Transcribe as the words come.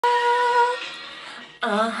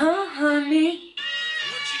Honey,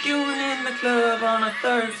 what you doing in the club on a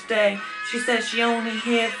Thursday? She says she only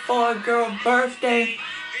here for a girl birthday.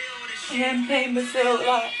 Champagne but still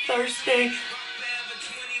like thirsty,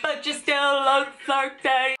 but you still look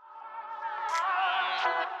flirty.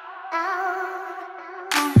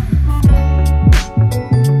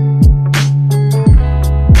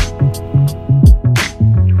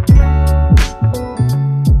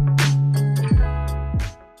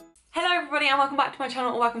 And welcome back to my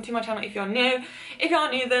channel, or welcome to my channel if you're new. If you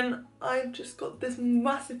aren't new, then I've just got this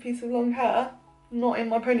massive piece of long hair not in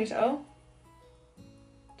my ponytail.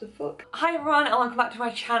 The fuck? Hi everyone and welcome back to my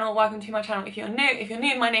channel. Welcome to my channel if you're new. If you're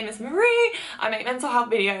new, my name is Marie. I make mental health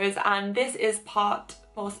videos and this is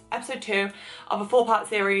episode 2 of a 4-part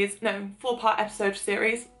series. No, 4-part episode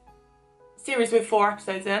series. Series with 4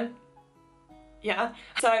 episodes in. Yeah.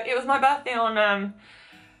 So it was my birthday on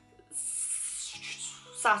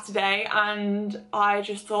Saturday and I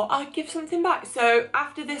just thought I'd give something back. So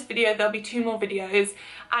after this video there'll be 2 more videos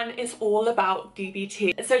and it's all about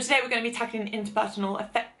DBT. So today we're going to be tackling interpersonal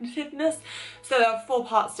effectiveness. So there are 4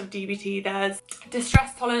 parts of DBT. There's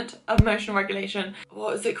distress tolerant, emotional regulation,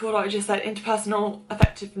 what is it called? I just said interpersonal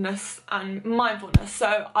effectiveness and mindfulness.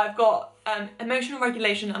 So I've got emotional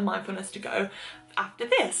regulation and mindfulness to go after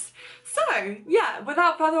this. So yeah,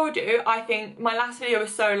 without further ado, I think my last video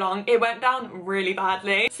was so long, it went down really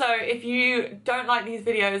badly. So if you don't like these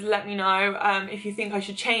videos, let me know. If you think I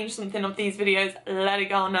should change something of these videos, let a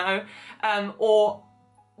girl know. Or,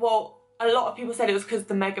 well, a lot of people said it was because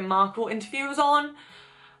the Meghan Markle interview was on.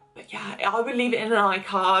 But yeah, I would leave it in an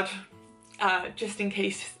iCard, just in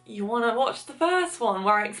case you want to watch the first one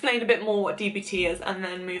where I explain a bit more what DBT is and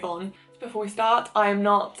then move on. Before we start, I am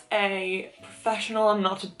not a professional, I'm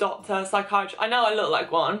not a doctor, psychiatrist. I know I look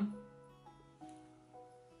like one.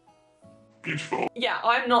 Beautiful. Yeah,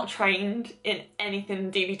 I'm not trained in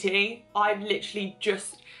anything DBT. I've literally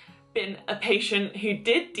just been a patient who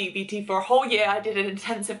did DBT for a whole year. I did an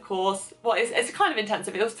intensive course. Well, it's kind of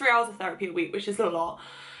intensive. It was 3 hours of therapy a week, which is a lot.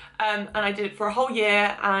 And I did it for a whole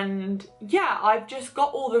year and yeah, I've just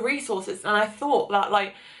got all the resources and I thought that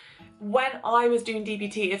like, when I was doing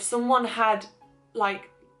DBT, if someone had like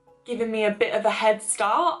given me a bit of a head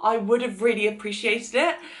start, I would have really appreciated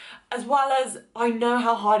it. As well as I know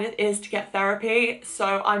how hard it is to get therapy,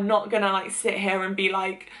 so I'm not gonna like sit here and be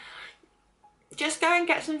like, just go and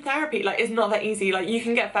get some therapy. Like, it's not that easy. Like, you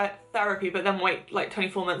can get therapy but then wait like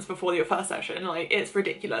 24 months before your first session. Like, it's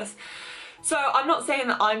ridiculous. So I'm not saying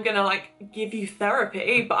that I'm gonna like give you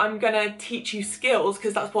therapy, but I'm gonna teach you skills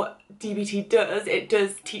because that's what DBT does. It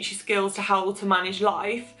does teach you skills to how to manage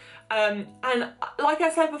life. And like I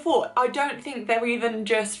said before, I don't think they're even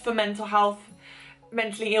just for mental health,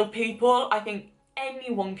 mentally ill people. I think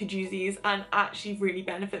anyone could use these and actually really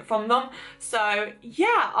benefit from them. So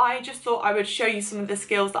yeah, I just thought I would show you some of the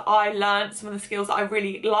skills that I learned, some of the skills that I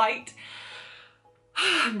really liked.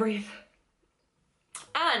 Breathe.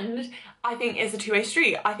 And I think it's a 2-way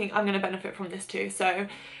street. I think I'm going to benefit from this too. So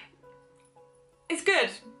it's good.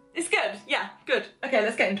 It's good. Yeah, good. Okay,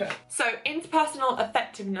 let's get into it. So interpersonal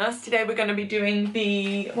effectiveness. Today we're going to be doing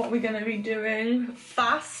what are we going to be doing?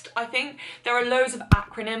 FAST, I think. There are loads of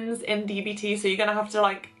acronyms in DBT, so you're going to have to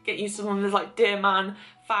like get used to them. There's like Dear Man,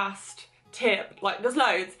 FAST, TIP, like there's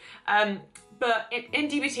loads. But in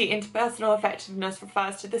DBT, interpersonal effectiveness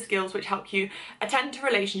refers to the skills which help you attend to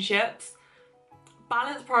relationships,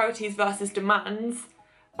 balance priorities versus demands,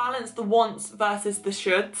 balance the wants versus the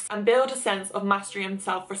shoulds, and build a sense of mastery and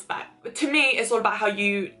self-respect. To me, it's all about how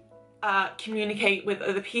you communicate with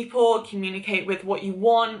other people, communicate with what you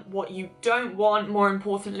want, what you don't want, more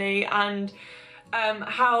importantly, and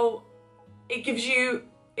how it gives you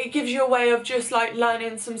a way of just like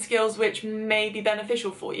learning some skills which may be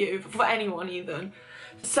beneficial for you, for anyone even.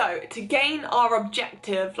 So to gain our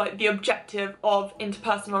objective, like the objective of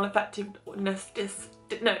interpersonal effectiveness,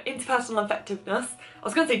 interpersonal effectiveness, I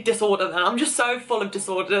was going to say disorder then, I'm just so full of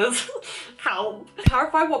disorders. Help.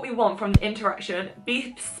 Clarify what we want from the interaction,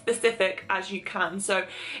 be specific as you can. So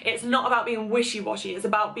it's not about being wishy-washy, it's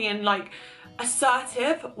about being like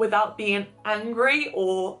assertive without being angry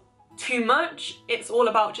or too much. It's all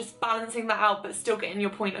about just balancing that out but still getting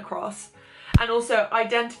your point across. And also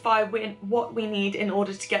identify what we need in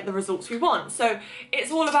order to get the results we want. So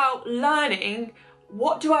it's all about learning,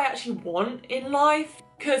 what do I actually want in life?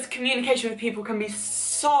 Because communication with people can be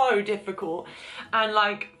so difficult. And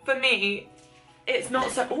like, for me, it's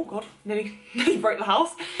not so, oh God, nearly broke the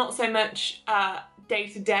house. Not so much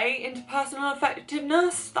day-to-day interpersonal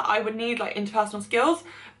effectiveness that I would need, like interpersonal skills.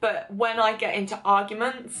 But when I get into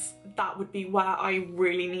arguments, that would be where I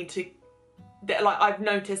really need to, like I've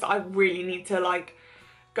noticed I really need to like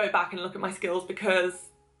go back and look at my skills, because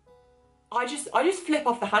I just flip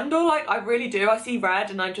off the handle, like I really do. I see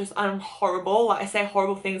red and I'm horrible, like I say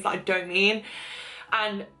horrible things that I don't mean,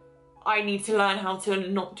 and I need to learn how to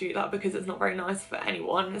not do that, because it's not very nice for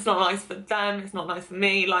anyone. It's not nice for them, it's not nice for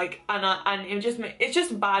me, like, and it's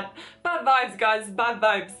just bad vibes, guys, bad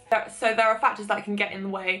vibes. So there are factors that can get in the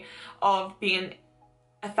way of being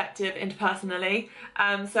effective interpersonally.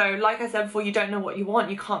 So like I said before, you don't know what you want,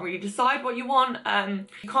 you can't really decide what you want.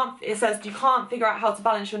 It says you can't figure out how to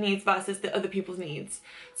balance your needs versus the other people's needs.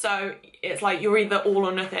 So it's like you're either all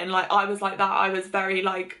or nothing. Like I was like that. I was very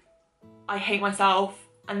like, I hate myself,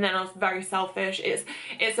 and then I was very selfish.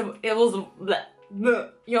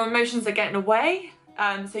 Your emotions are getting away.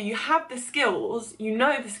 So you have the skills, you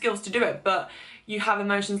know the skills to do it, but you have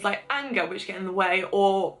emotions like anger which get in the way,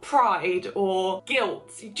 or pride, or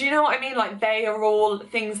guilt. Do you know what I mean? Like they are all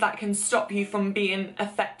things that can stop you from being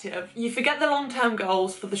effective. You forget the long-term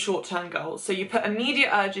goals for the short-term goals. So you put immediate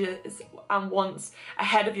urges and wants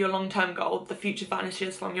ahead of your long-term goal. The future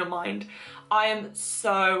vanishes from your mind. I am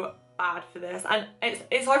so bad for this, and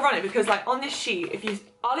it's ironic because like on this sheet,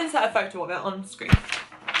 I'll insert a photo of it on screen.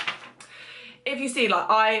 If you see, like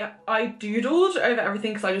I doodled over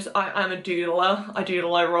everything because I'm a doodler. I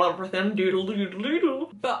doodle over everything,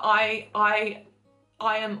 doodle. But I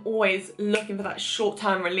am always looking for that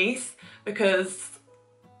short-term release, because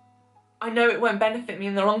I know it won't benefit me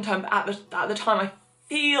in the long term, but at the time I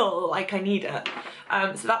feel like I need it.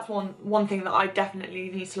 So that's one thing that I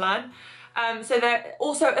definitely need to learn. So there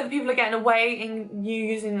also other people are getting away in you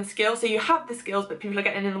using the skills. So you have the skills, but people are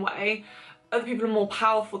getting in the way. Other people are more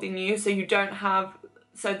powerful than you, so you don't have,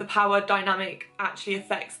 so the power dynamic actually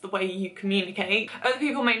affects the way you communicate. Other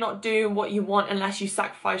people may not do what you want unless you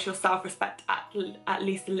sacrifice your self-respect at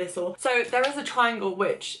least a little. So there is a triangle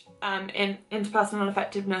which in interpersonal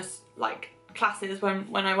effectiveness like classes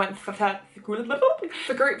when I went for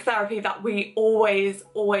group therapy that we always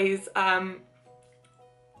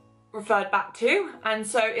referred back to. And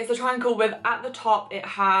so it's a triangle with, at the top it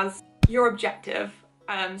has your objective.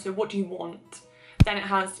 So what do you want? Then it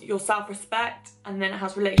has your self-respect, and then it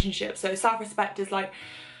has relationships. So self-respect is like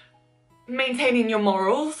maintaining your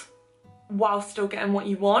morals while still getting what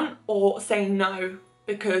you want, or saying no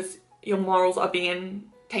because your morals are being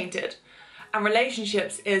tainted. And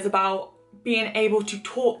relationships is about being able to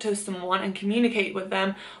talk to someone and communicate with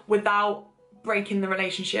them without breaking the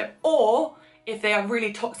relationship, or if they are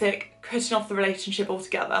really toxic, cutting off the relationship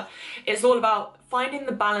altogether. It's all about finding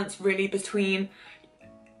the balance really between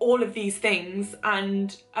all of these things,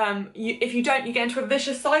 and if you don't, you get into a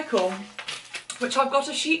vicious cycle, which I've got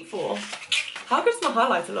a sheet for. How good does my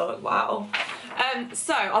highlighter look? Wow.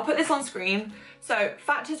 So I'll put this on screen. So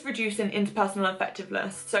factors reducing interpersonal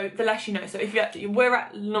effectiveness. So the less you know. So if we're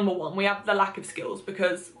at number 1, we have the lack of skills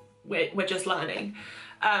because we're just learning.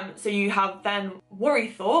 So you have then worry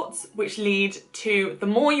thoughts, which lead to the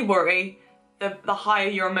more you worry, the higher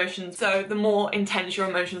your emotions. So the more intense your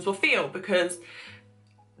emotions will feel, because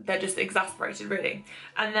they're just exasperated really.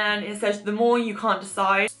 And then it says the more you can't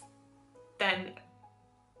decide, then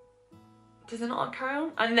does it not carry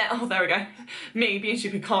on? And then, oh there we go. Me being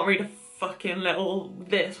stupid can't read a fucking little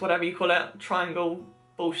whatever you call it, triangle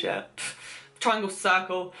bullshit. Triangle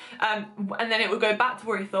circle. And then it will go back to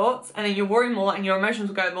worry thoughts, and then you worry more and your emotions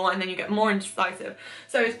will go more, and then you get more indecisive.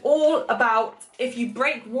 So it's all about, if you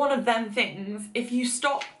break one of them things, if you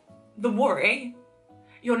stop the worry,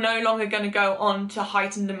 you're no longer going to go on to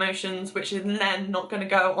heightened emotions, which is then not going to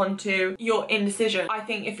go on to your indecision. I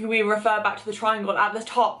think if we refer back to the triangle, at the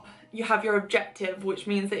top you have your objective, which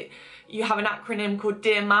means that you have an acronym called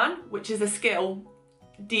Dear Man, which is a skill.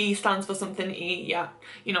 D stands for something, E, yeah,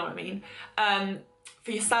 you know what I mean.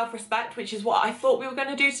 For your self-respect, which is what I thought we were going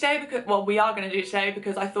to do today, because, well, we are going to do today,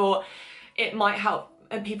 because I thought it might help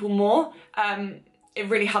people more. It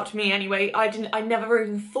really helped me anyway. I never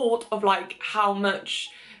even thought of like how much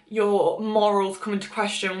your morals come into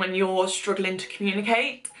question when you're struggling to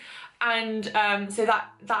communicate. And so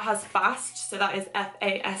that has FAST, so that is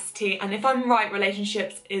F-A-S-T, and if I'm right,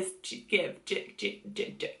 relationships is give.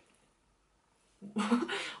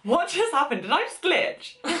 What just happened? Did I just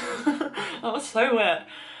glitch? That was so weird.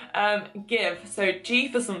 Give, so G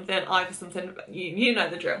for something, I for something, you know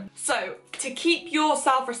the drill. So to keep your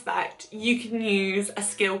self-respect, you can use a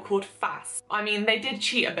skill called FAST. I mean, they did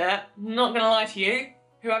cheat a bit, not gonna lie to you.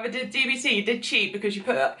 Whoever did DBT did cheat, because you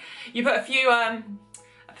put a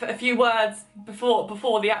few words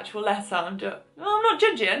before the actual letter. I'm not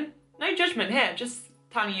judging, no judgment here, just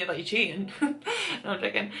telling you that you're cheating. No, I'm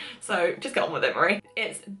joking. So just get on with it, Marie.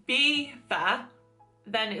 It's be fair,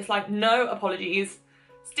 then it's like no apologies,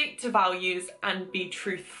 stick to values, and be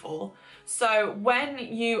truthful. So when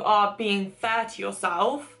you are being fair to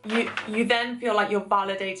yourself, you then feel like you're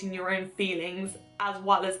validating your own feelings as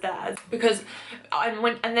well as theirs. Because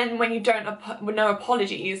and then when you don't no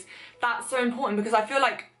apologies, that's so important, because I feel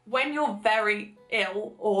like when you're very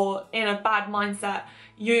ill or in a bad mindset,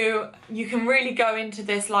 you can really go into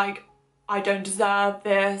this like, I don't deserve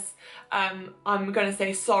this, I'm gonna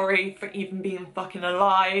say sorry for even being fucking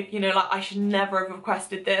alive, you know, like I should never have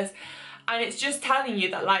requested this. And it's just telling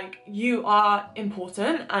you that like you are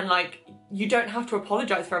important, and like you don't have to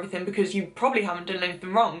apologise for everything, because you probably haven't done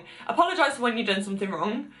anything wrong. Apologise when you've done something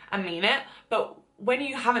wrong and mean it, but when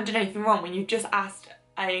you haven't done anything wrong, when you've just asked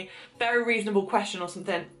a very reasonable question or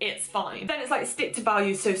something, it's fine. Then it's like stick to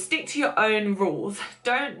values, so stick to your own rules.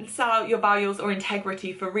 Don't sell out your values or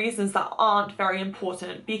integrity for reasons that aren't very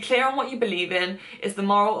important. Be clear on what you believe in is the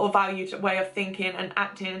moral or valued way of thinking and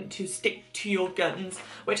acting to stick to your guns,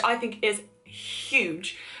 which I think is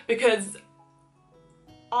huge, because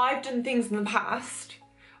I've done things in the past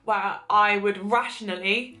where I would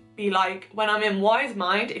rationally be like, when I'm in wise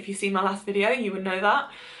mind, if you see my last video you would know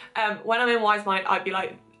that, when I'm in wise mind, I'd be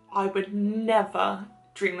like, I would never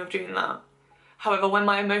dream of doing that. However, when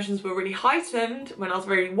my emotions were really heightened, when I was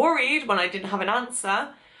very worried, when I didn't have an answer,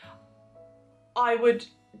 I would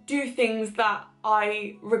do things that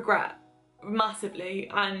I regret massively,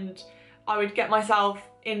 and I would get myself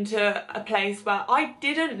into a place where I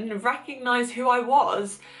didn't recognise who I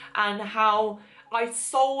was and how I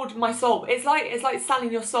sold my soul. It's like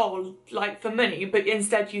selling your soul like for money, but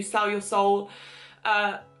instead you sell your soul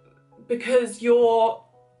because you're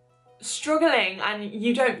struggling and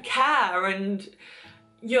you don't care and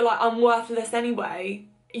you're like, I'm worthless anyway.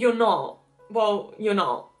 You're not. Well, you're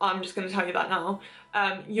not. I'm just going to tell you that now.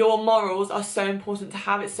 Your morals are so important to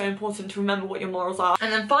have. It's so important to remember what your morals are.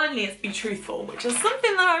 And then finally, it's be truthful, which is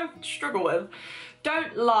something that I struggle with.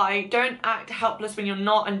 Don't lie, don't act helpless when you're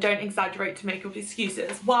not, and don't exaggerate to make up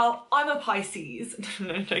excuses. Well, I'm a Pisces.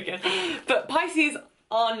 No, I'm joking. But Pisces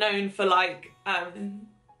are known for like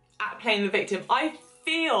playing the victim. I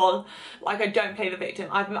feel like I don't play the victim.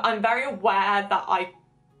 I'm very aware that I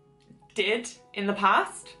did in the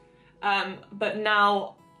past, but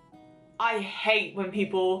now I hate when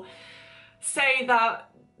people say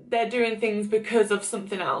that they're doing things because of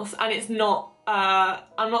something else, and it's not,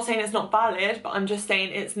 I'm not saying it's not valid, but I'm just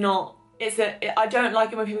saying it's not, I don't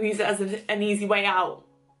like it when people use it as an easy way out.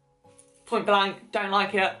 Point blank, don't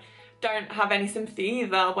like it. Don't have any sympathy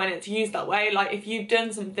either when it's used that way. Like, if you've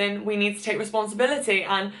done something, we need to take responsibility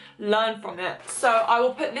and learn from it. So I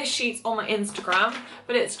will put this sheet on my Instagram,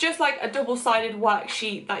 but it's just like a double-sided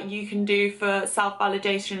worksheet that you can do for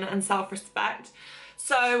self-validation and self-respect.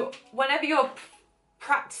 So whenever you're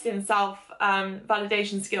practicing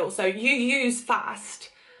self-validation skills, so you use FAST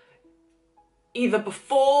either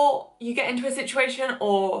before you get into a situation,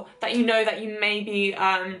 or that you know that you may be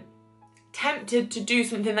tempted to do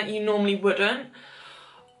something that you normally wouldn't,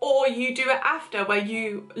 or you do it after, where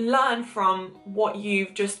you learn from what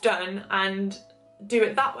you've just done and do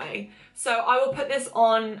it that way. So I will put this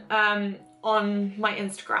on my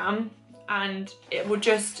Instagram, and it will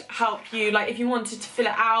just help you, like if you wanted to fill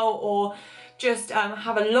it out or just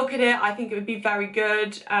have a look at it, I think it would be very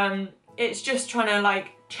good. It's just trying to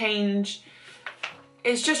like change,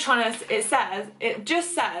 it's just trying to, it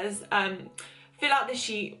just says fill out the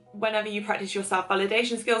sheet whenever you practice your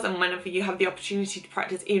self-validation skills and whenever you have the opportunity to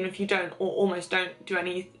practice, even if you don't or almost don't do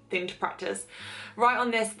anything to practice. Write on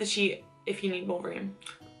the sheet if you need more room.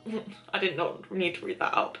 I did not need to read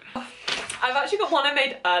that out. I've actually got one I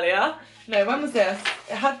made earlier. No, when was this?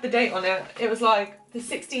 It had the date on it. It was like the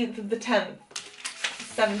 16th of the 10th,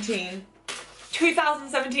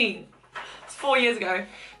 2017. It's 4 years ago.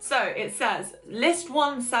 So it says, list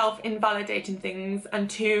 1 self-invalidating things and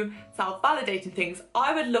 2 self-validating things.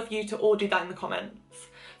 I would love you to all do that in the comments.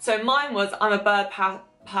 So mine was, I'm a bird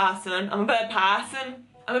person, and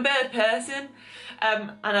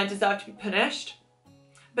I deserve to be punished.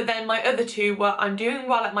 But then my other 2 were, I'm doing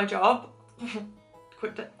well at my job,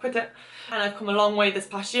 quit it, and I've come a long way this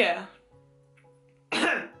past year.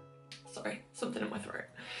 Sorry, something in my throat.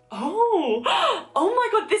 Oh my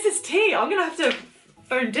god, this is tea. I'm gonna have to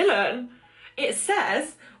phone Dylan. It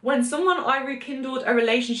says, when someone I rekindled a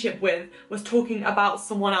relationship with was talking about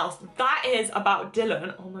someone else. That is about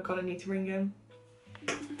Dylan. Oh my god, I need to ring him.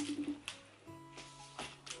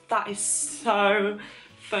 That is so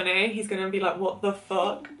funny. He's gonna be like, what the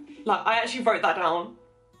fuck? Like, I actually wrote that down.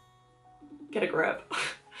 Get a grip.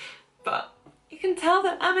 But you can tell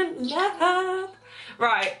that I'm in love.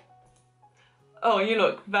 Right. Oh, you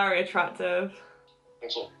look very attractive.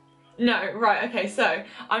 Thanks all. No, right, okay, so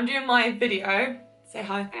I'm doing my video. Say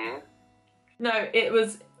hi. No, it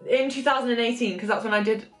was in 2018 because that's when I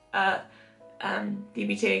did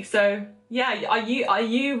DBT. So yeah, are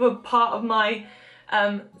you were part of my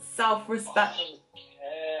self-respect. Okay.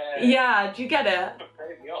 Yeah, do you get it?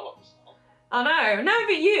 I know. No,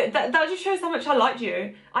 but you, that just shows how much I liked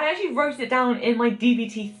you. I actually wrote it down in my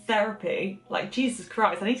DBT therapy. Like, Jesus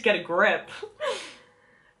Christ, I need to get a grip.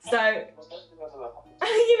 So,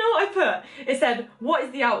 you know what I put? It said, what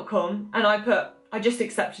is the outcome? And I put, I just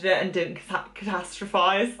accepted it and didn't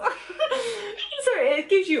catastrophize. So it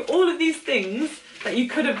gives you all of these things that you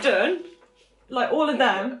could have done, like all of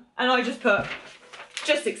them, and I just put,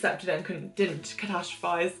 just accepted it and didn't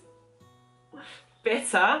catastrophize.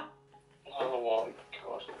 Bitter. Oh my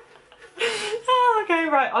god. Oh, okay,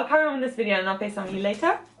 right, I'll carry on with this video and I'll FaceTime you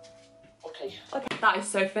later. Okay. Okay, that is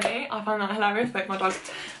so funny. I find that hilarious. But my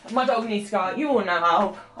dog needs to go out. You all know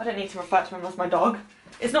Alb. I don't need to refer to him as my dog.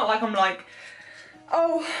 It's not like I'm like,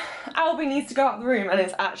 oh, Albie needs to go out of the room, and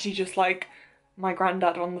it's actually just like my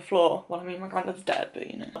granddad on the floor. Well, I mean, my granddad's dead, but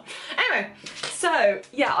you know. Anyway, so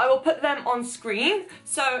yeah, I will put them on screen.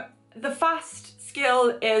 So the fast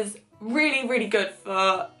skill is really, really good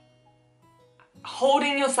for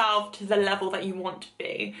holding yourself to the level that you want to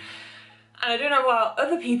be. And I don't know about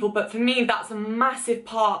other people, but for me, that's a massive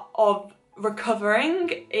part of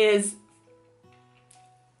recovering, is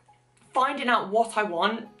finding out what I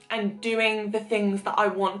want and doing the things that I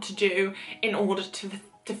want to do in order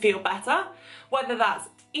to feel better. Whether that's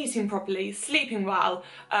eating properly, sleeping well,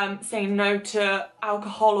 saying no to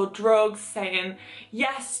alcohol or drugs, saying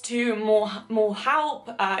yes to more help,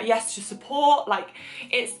 yes to support. Like,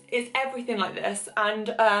 it's everything like this.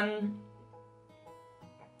 And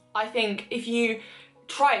I think if you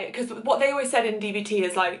try it, because what they always said in DBT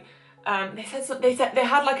is like, they said they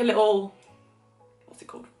had like a little, what's it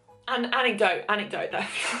called? An anecdote though.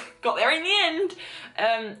 Got there in the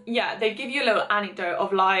end. Yeah, they give you a little anecdote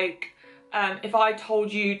of like, if I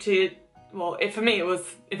told you to, well, for me it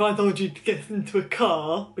was, if I told you to get into a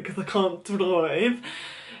car because I can't drive,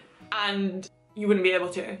 and you wouldn't be able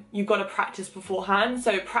to. You've got to practice beforehand.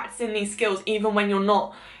 So practicing these skills, even when you're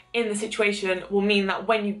not in the situation, will mean that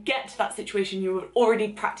when you get to that situation, you will already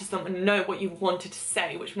practice them and know what you wanted to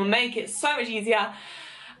say, which will make it so much easier,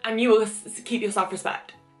 and you will keep your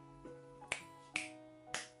self-respect.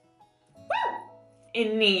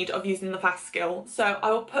 In need of using the fast skill. So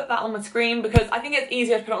I will put that on the screen because I think it's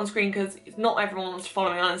easier to put it on screen because not everyone wants to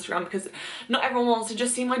follow me on Instagram, because not everyone wants to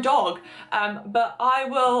just see my dog. But I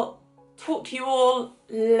will talk to you all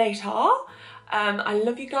later. I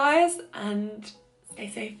love you guys, and stay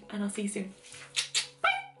safe, and I'll see you soon.